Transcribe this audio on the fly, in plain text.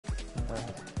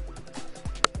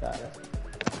Got it.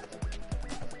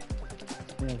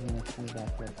 Yeah, I'm gonna see that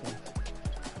quickly.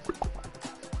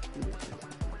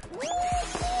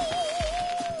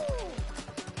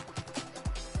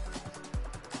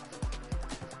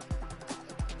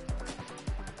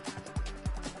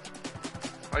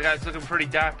 My guy's looking pretty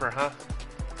dapper, huh?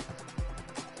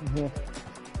 Yeah.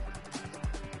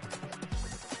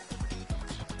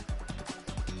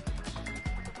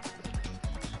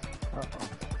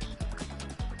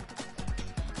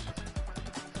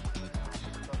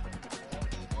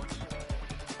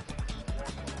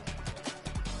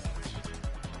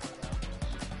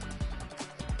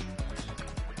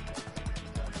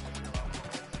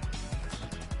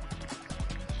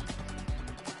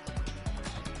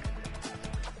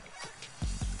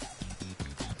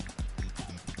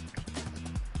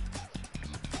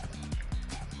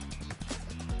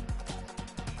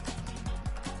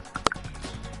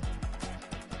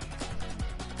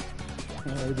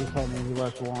 He just told me he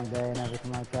worked a long day and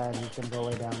everything like that, and he's gonna go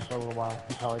lay down for a little while.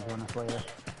 He'll probably join us later.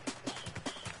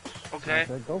 Okay. I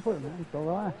said, go for it, man. Go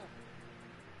relax.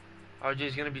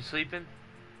 RJ's gonna be sleeping?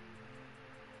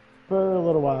 For a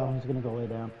little while, he's gonna go lay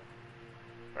down.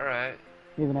 Alright.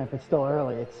 Even if it's still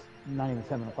early, it's not even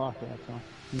 7 o'clock yet, so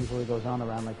he usually goes on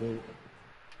around like 8.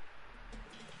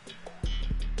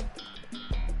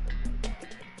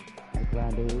 Like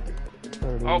around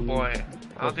 8:30. Oh boy.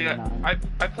 I don't think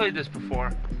I played this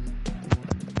before.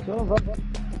 So,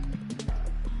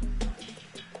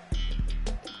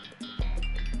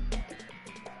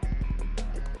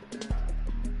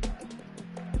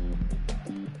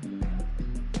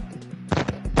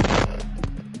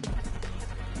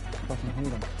 fucking hate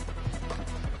him.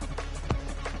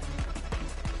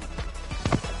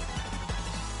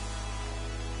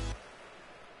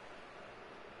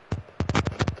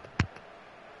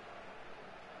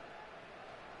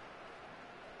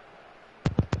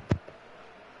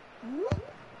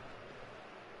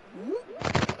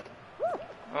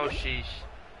 Oh sheesh.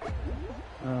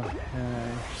 Okay.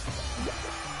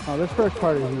 Oh, this first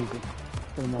part is easy,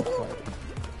 for the most part.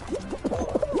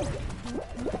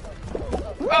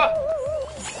 Ah!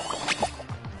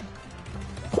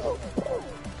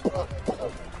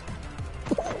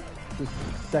 This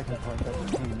second part that's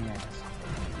a pain in the ass.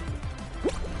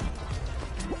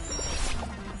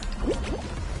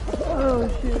 Oh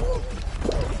shit.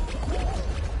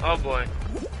 Oh boy.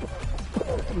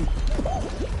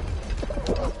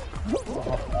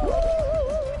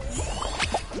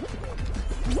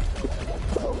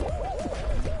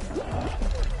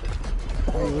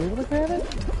 Are you able to grab it?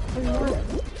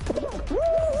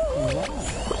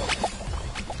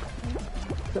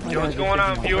 Yo, what's going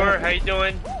on, viewer? How you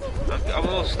doing? I'm a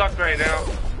little stuck right now.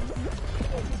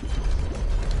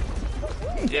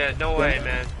 Yeah, no way,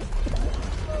 man.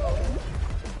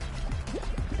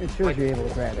 It shows you're able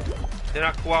to grab it. They're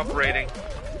not cooperating.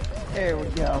 There we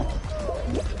go.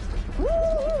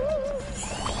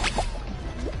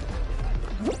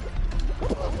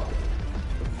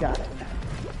 Got it.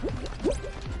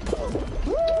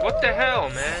 What the hell,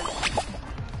 man?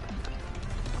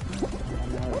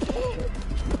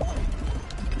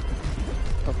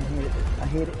 Fucking hate it. I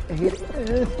hate it. I hate it.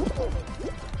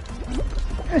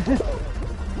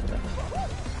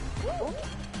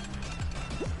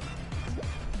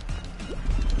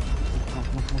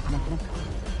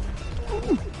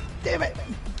 Damn it!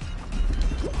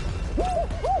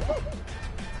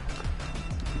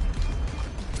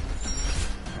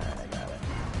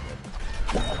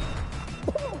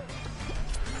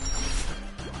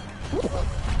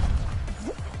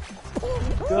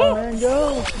 Go, man,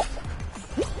 go!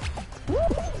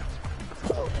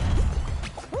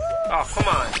 Oh, come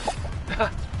on.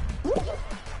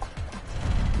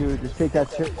 Dude, just take that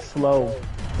shit slow.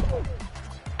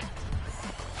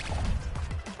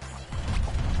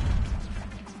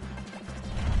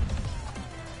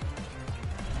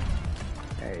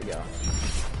 There you go.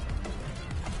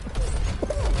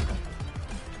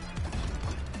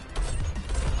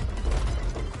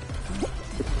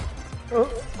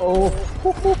 Oh.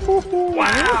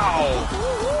 Wow!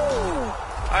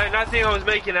 I did not think I was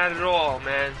making that at all,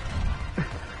 man.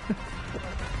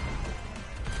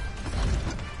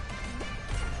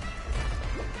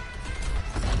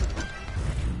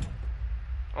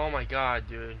 Oh my god,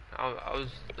 dude. I was...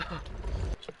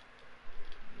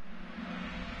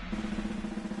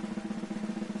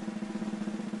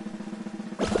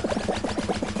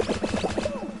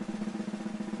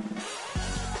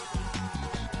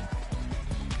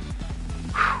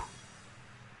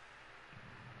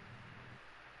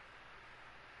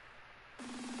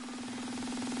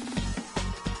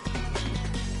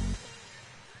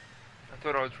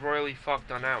 thought I was royally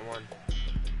fucked on that one.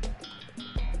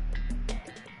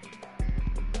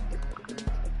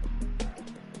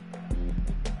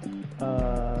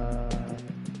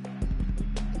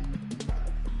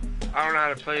 I don't know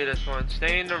how to play this one.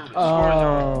 Stay in the score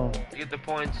zone to get the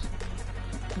points.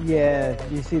 Yeah,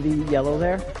 do you see the yellow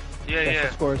there? Yeah, That's yeah.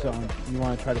 the score zone. You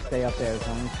want to try to stay up there as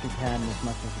long as you can, as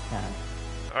much as you can.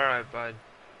 Alright, bud.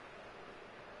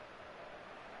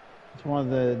 It's one of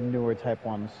the newer type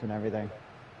ones and everything.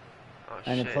 Oh,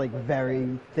 and shit. it's like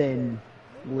very thin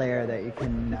layer that you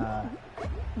can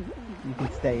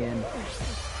stay in.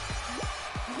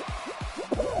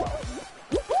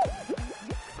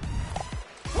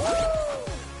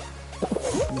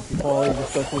 And if you fall, you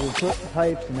just go through the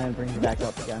pipes and then it brings you back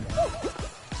up again.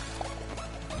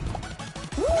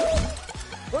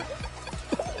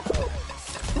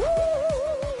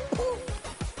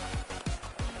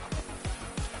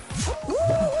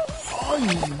 Oh, you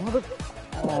mother...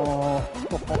 Oh,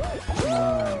 come on.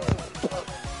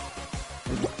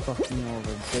 You just fucked me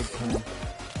over big time.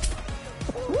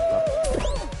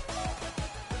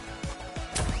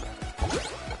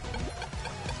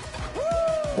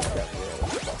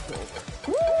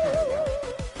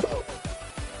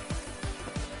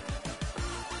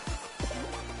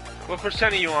 What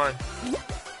percent are you on?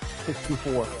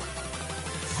 64.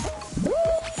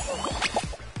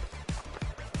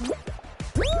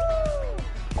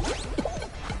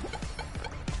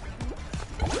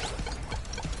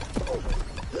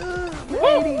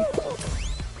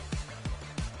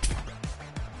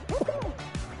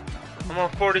 I'm on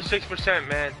 46%,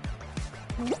 man.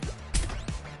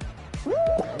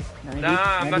 90,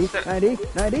 Nah, I'm 90, not 90,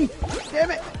 90.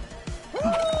 Damn it!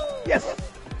 Yes!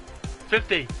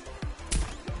 50.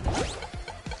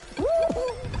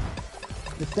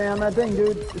 Just stay on that thing,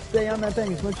 dude. Just stay on that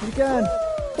thing as much as you can.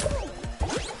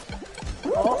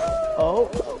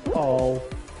 Oh.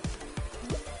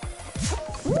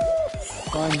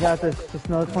 Fine, you got this. Just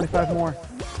another 25 more.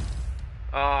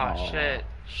 Oh, shit.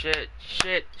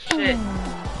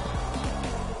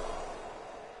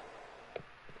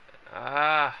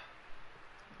 Ah.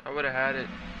 I would have had it.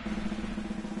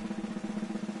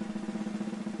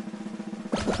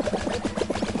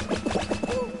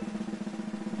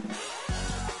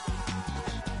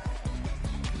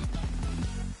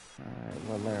 Alright,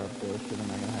 what layer of bullshit am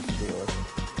I gonna have to deal with?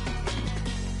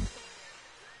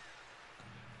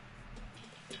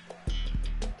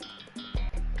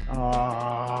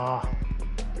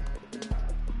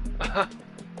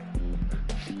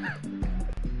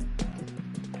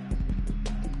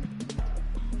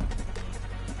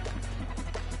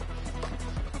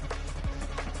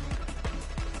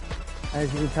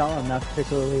 As you can tell, I'm not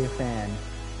particularly a fan.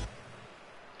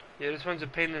 Yeah, this one's a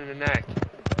pain in the neck.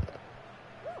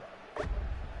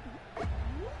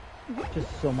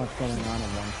 Just so much going on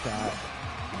in one shot.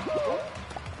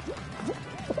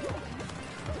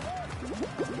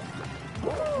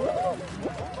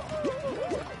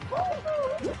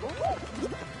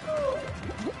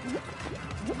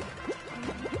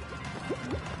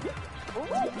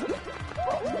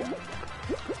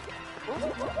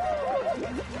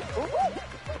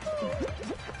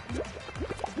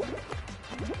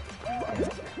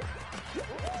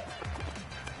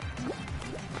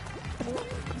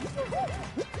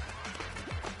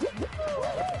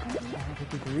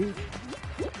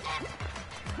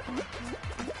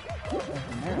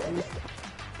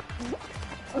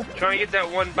 Trying to get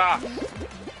that one box.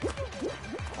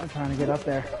 I'm trying to get up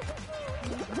there.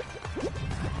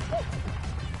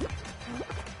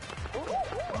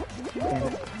 Damn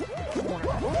it.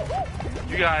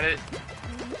 You got it.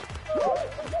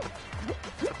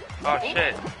 Oh shit.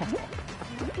 Get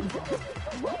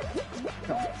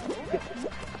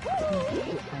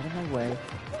out of my way.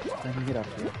 Let me get up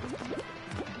here.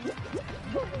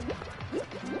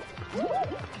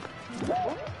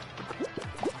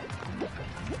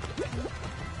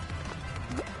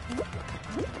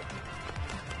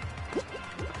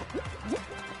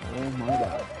 Oh my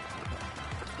god.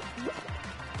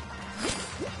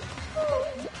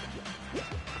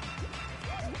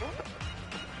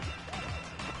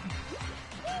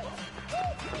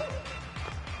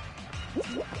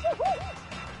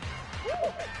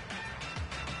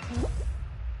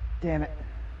 Damn it.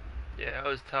 Yeah, that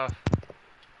was tough.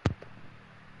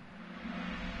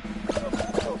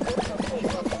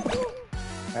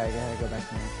 Alright, gotta go back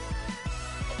to me.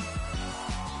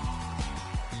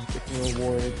 Get the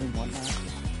rewards and whatnot.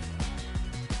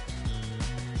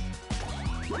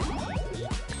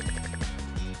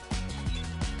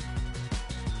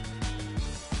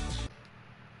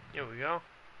 Here we go.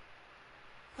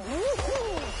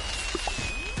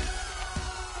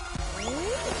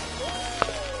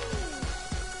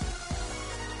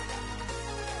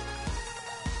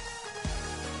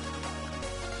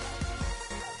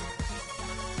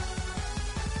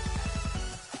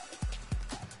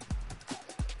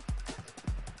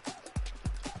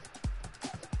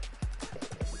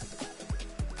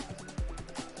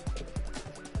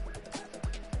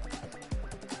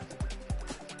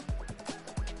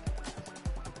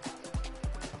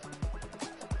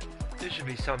 This should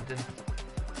be something.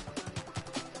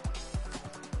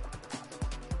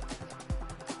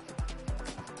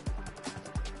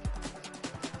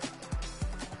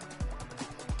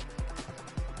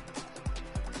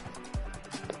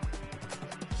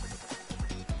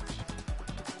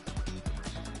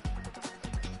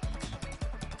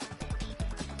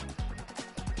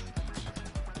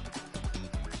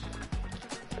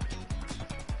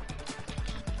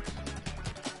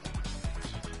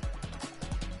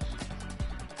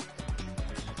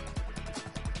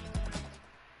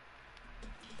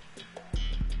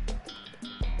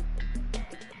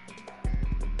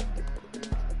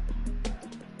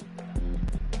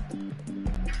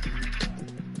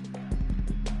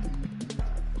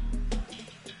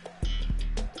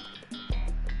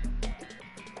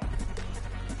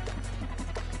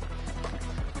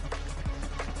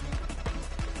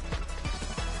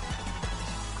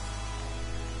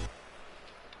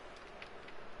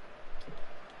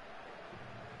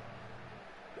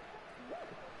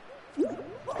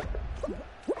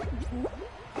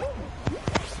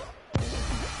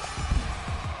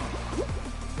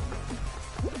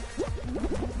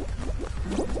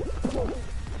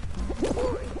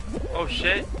 Oh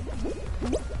shit.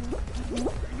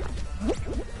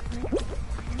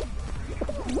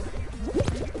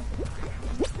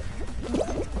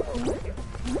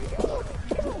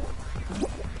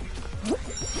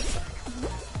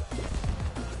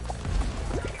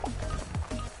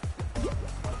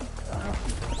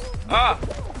 Ah!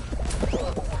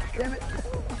 Damn it.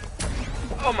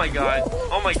 Oh my god.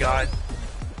 Oh my god.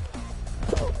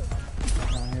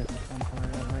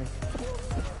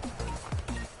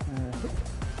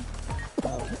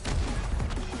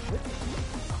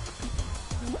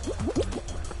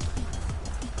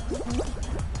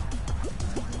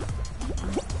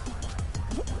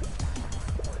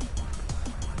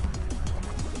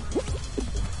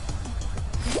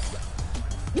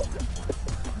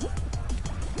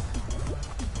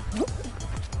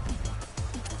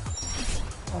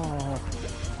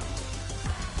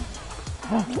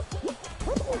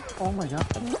 Oh my god.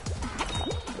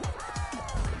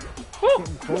 Woo!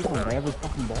 Getting poisoned by every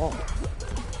fucking ball.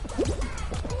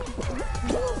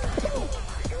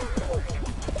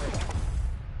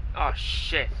 Oh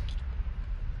shit.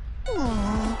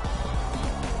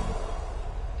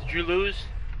 Did you lose?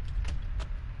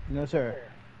 No sir.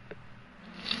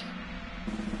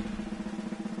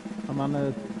 I'm on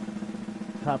the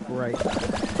top right.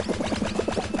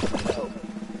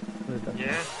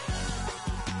 Yeah.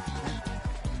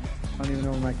 I don't even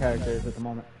know where my character is at the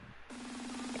moment.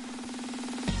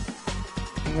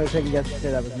 I'm gonna take a guess and say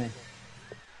that was me.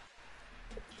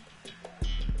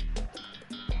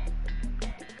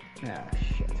 Ah,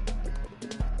 shit.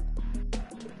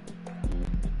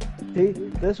 See,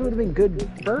 this would have been good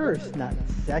first, not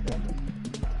second.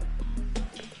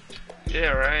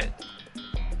 Yeah, right.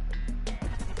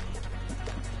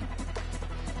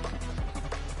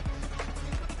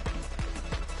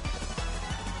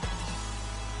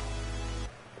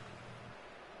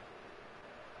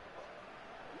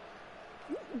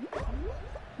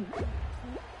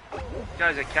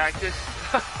 Guy's a cactus.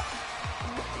 I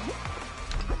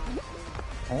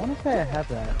want to say I have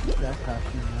that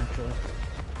costume actually.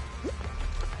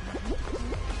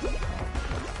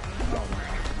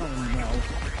 Oh no.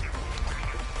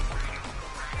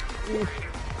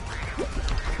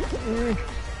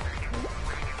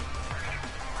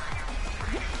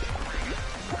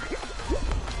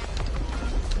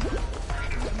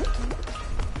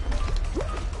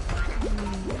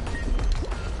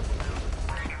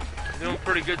 Doing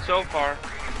pretty good so far.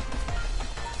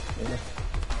 Yeah.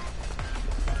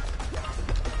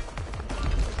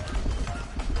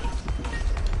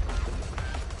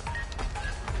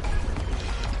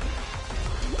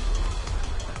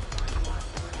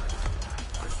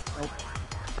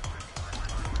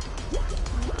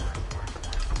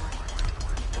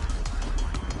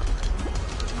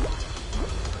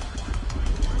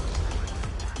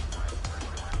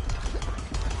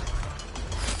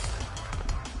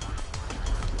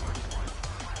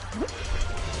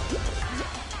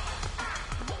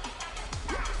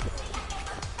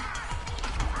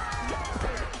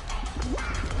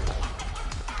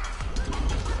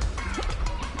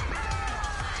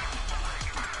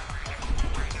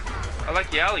 I like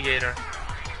the alligator.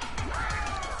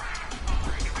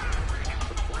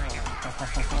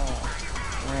 Oh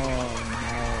no.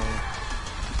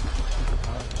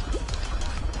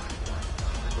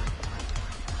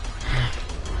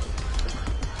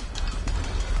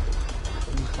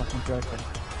 You fucking joking.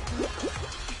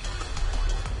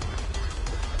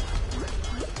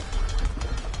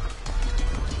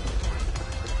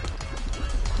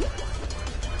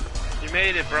 You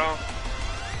made it, bro.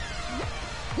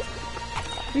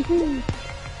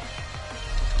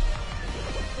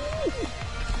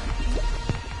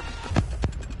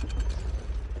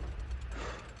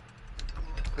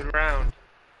 Good round.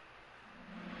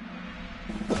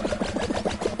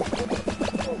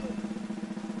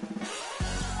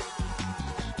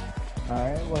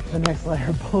 Alright, what's the next layer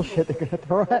of bullshit they're gonna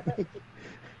throw at me?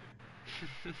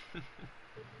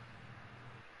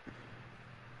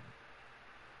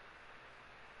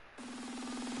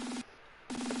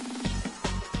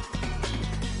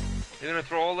 They're gonna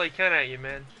throw all they can at you,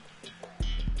 man.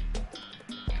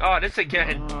 Oh, this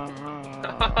again. I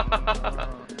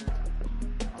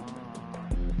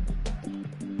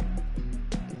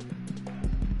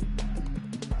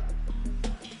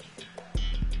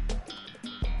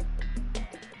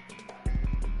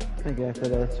think after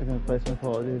this, we're gonna play some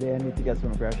Call of Duty. I need to get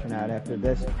some aggression out after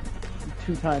this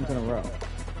 2 times in a row.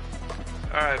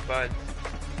 Alright, bud.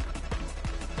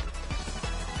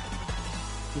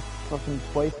 Just fucking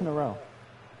twice in a row.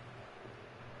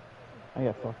 I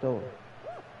got fucked over.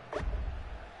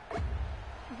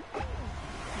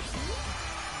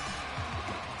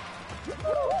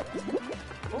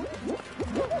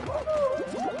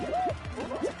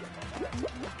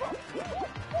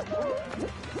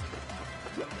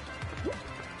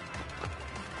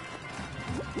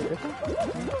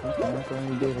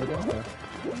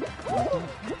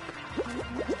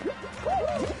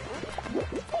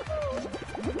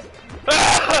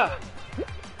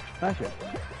 Smash it.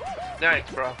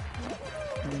 Nice, bro. Oh,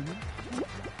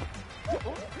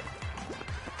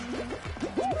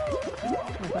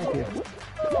 thank you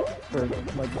for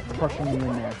like crushing me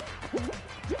in there.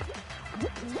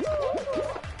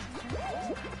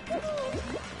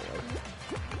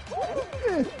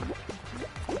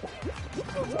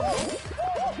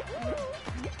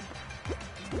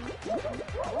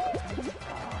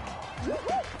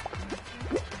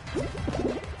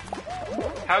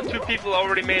 How 2 people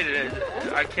already made it?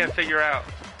 I can't figure out.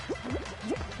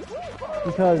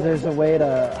 Because there's a way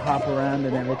to hop around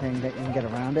and everything that you can get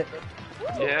around it.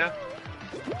 Yeah?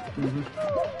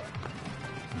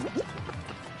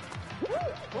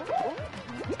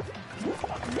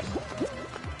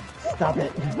 Stop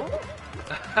it.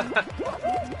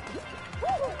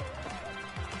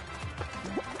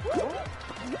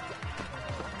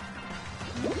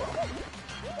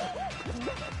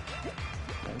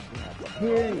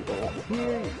 Here, you go over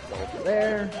here, you go over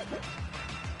there.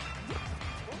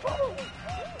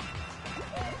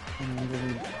 And then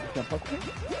really jump up here.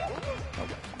 Oh,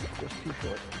 just too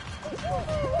short.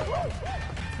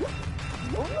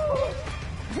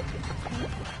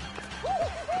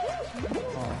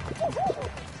 Oh.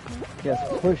 Yes,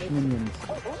 push minions.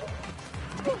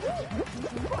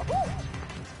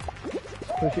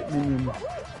 Push it, minions.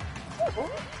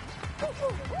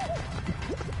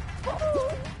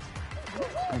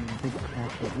 I don't think it can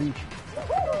actually reach.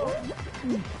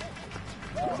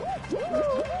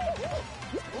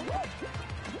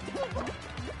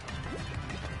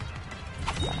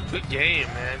 Good game,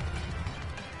 man.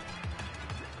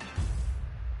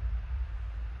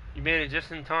 You made it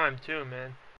just in time, too,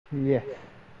 man. Yeah.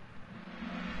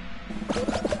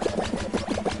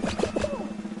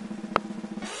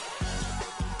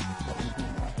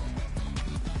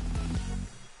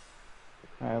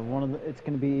 Alright, it's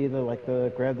gonna be either like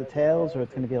the grab the tails or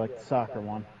it's gonna be like the soccer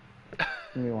one. It's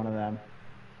gonna be one of them.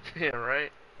 Yeah,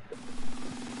 right?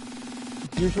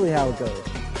 It's usually how it goes.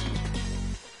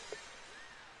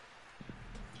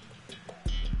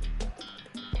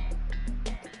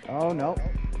 Oh, no.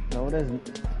 No, it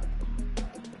isn't.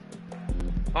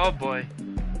 Oh, boy.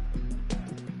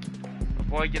 A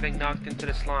boy getting knocked into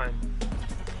the slime.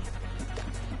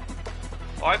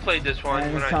 Oh, I played this one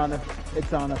And when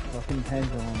it's on a fucking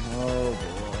pendulum. Oh,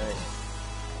 boy.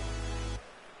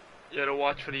 You gotta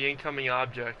watch for the incoming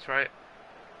objects, right?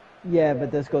 Yeah,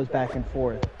 but this goes back and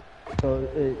forth. So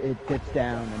it dips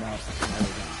down and up and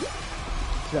everything.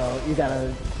 So you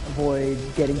gotta avoid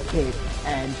getting kicked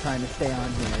and trying to stay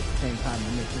on here at the same time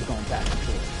when this is going back and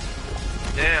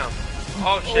forth. Damn.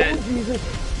 Oh shit. Oh, Jesus.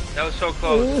 That was so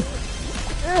close.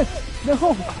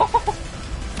 No.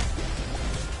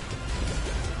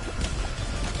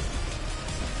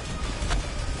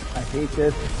 I hate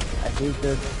this. I hate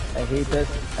this. I hate this.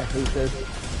 I hate this.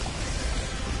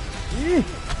 Eeh.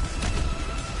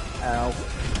 Ow.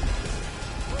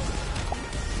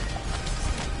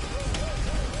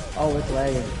 Oh, it's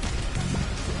lagging.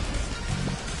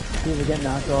 People get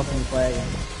knocked off and it's lagging.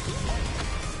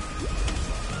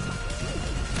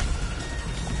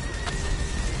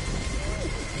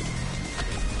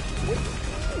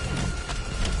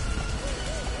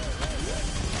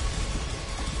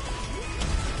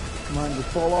 on, just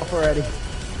fall off already.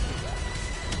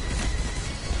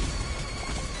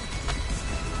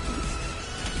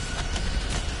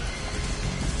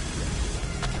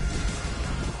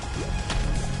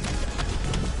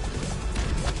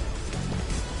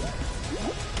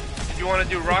 Did you want to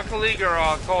do Rocket League or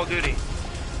Call of Duty?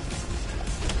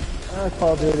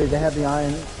 Call of Duty, they have the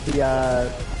Iron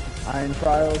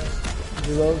Trials,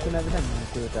 reloads and everything. Let's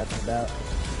see what that's about.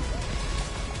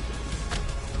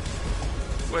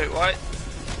 Wait, what?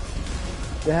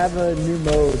 They have a new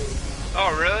mode.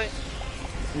 Oh, really?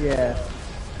 Yeah.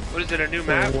 What is it, a new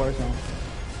For map? Warzone.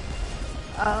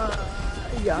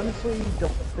 Yeah, honestly,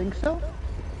 don't think so.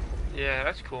 Yeah,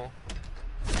 that's cool.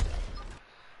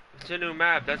 It's a new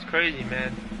map, that's crazy,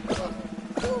 man.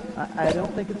 I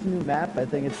don't think it's a new map. I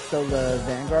think it's still the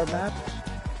Vanguard map.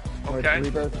 Or Okay. it's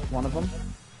Rebirth, one of them.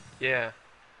 Yeah.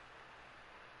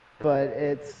 But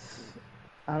it's...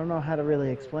 I don't know how to really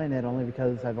explain it, only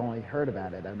because I've only heard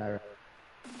about it. I've never...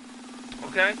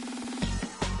 Okay.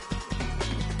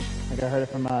 Like I heard it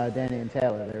from Danny and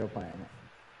Taylor. They were playing it.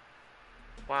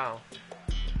 Wow.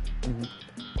 Mm-hmm.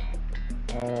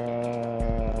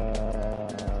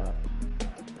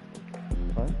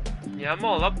 What? Yeah, I'm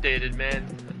all updated, man.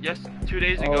 Yes, 2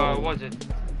 days ago I wasn't.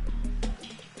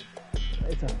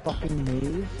 It's a fucking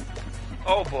maze?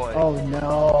 Oh boy. Oh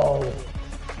no!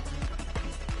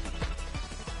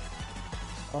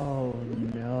 Oh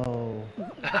no.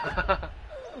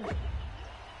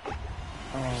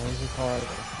 Oh, this is hard.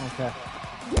 Okay.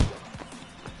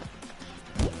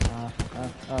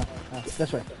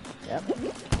 This way. Yep.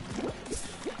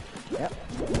 Yep.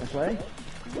 This way.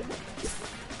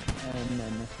 And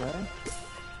then this way.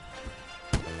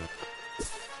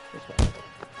 This way.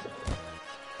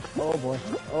 Oh boy.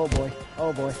 Oh boy.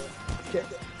 Oh boy. Shit.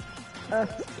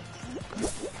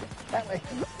 That way.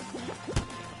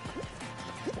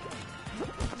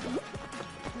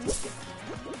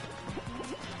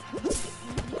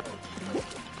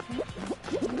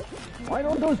 Why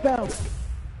don't those bounce?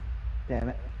 Damn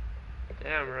it.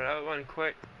 Damn, bro, that went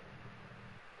quick.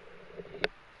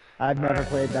 I've never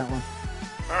played that one.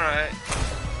 Alright.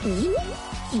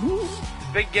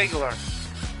 Big giggler.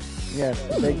 Yes,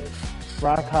 big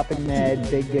rock hopping mad,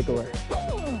 big giggler.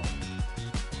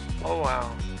 Oh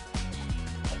wow.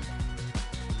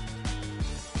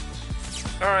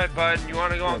 Alright, bud, you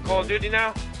wanna go on Call of Duty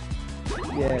now?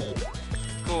 Yeah.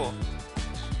 Cool.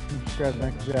 Grab the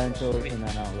next giant and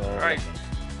then I'll go. Alright.